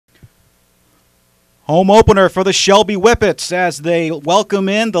Home opener for the Shelby Whippets as they welcome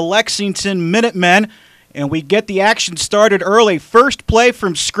in the Lexington Minutemen, and we get the action started early. First play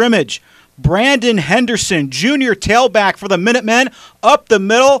from scrimmage. Brandon Henderson, junior tailback for the Minutemen, up the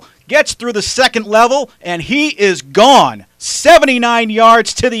middle, gets through the second level, and he is gone. 79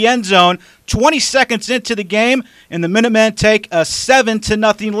 yards to the end zone, 20 seconds into the game, and the Minutemen take a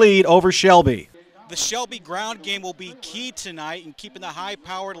 7-0 lead over Shelby. The Shelby ground game will be key tonight in keeping the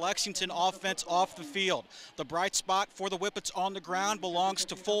high-powered Lexington offense off the field. The bright spot for the Whippets on the ground belongs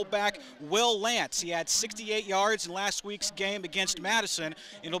to fullback Will Lance. He had 68 yards in last week's game against Madison, and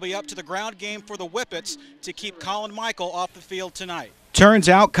it'll be up to the ground game for the Whippets to keep Colin Michael off the field tonight. Turns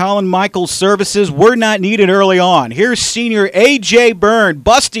out Colin Michael's services were not needed early on. Here's senior A.J. Byrne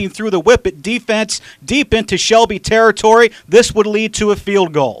busting through the Whippet defense deep into Shelby territory. This would lead to a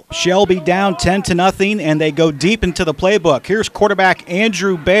field goal. Shelby down 10-0, and they go deep into the playbook. Here's quarterback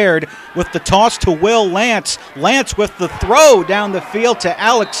Andrew Baird with the toss to Will Lance. Lance with the throw down the field to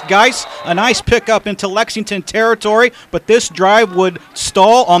Alex Geis. A nice pickup into Lexington territory, but this drive would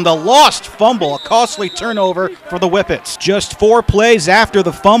stall on the lost fumble, a costly turnover for the Whippets. Just 4 plays after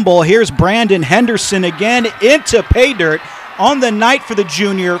the fumble, here's Brandon Henderson again into pay dirt. On the night for the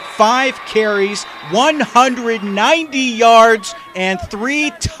junior, 5 carries, 190 yards, and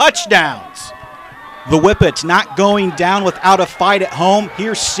 3 touchdowns. The Whippets not going down without a fight at home.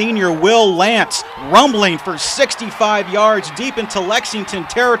 Here's senior Will Lance rumbling for 65 yards deep into Lexington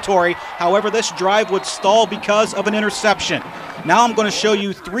territory. However, this drive would stall because of an interception. Now I'm going to show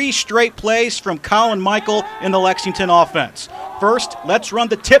you 3 straight plays from Colin Michael in the Lexington offense. First, let's run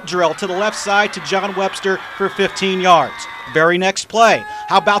the tip drill to the left side to John Webster for 15 yards. Very next play,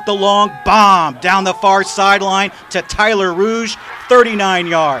 how about the long bomb down the far sideline to Tyler Rouge, 39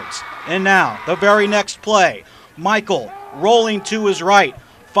 yards. And now, the very next play, Michael rolling to his right,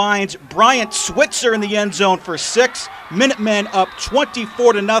 finds Bryant Switzer in the end zone for 6. Minutemen up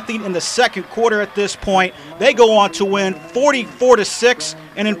 24-0 in the second quarter at this point. They go on to win 44-6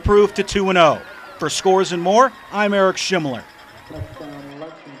 and improve to 2-0. For scores and more, I'm Eric Schimler.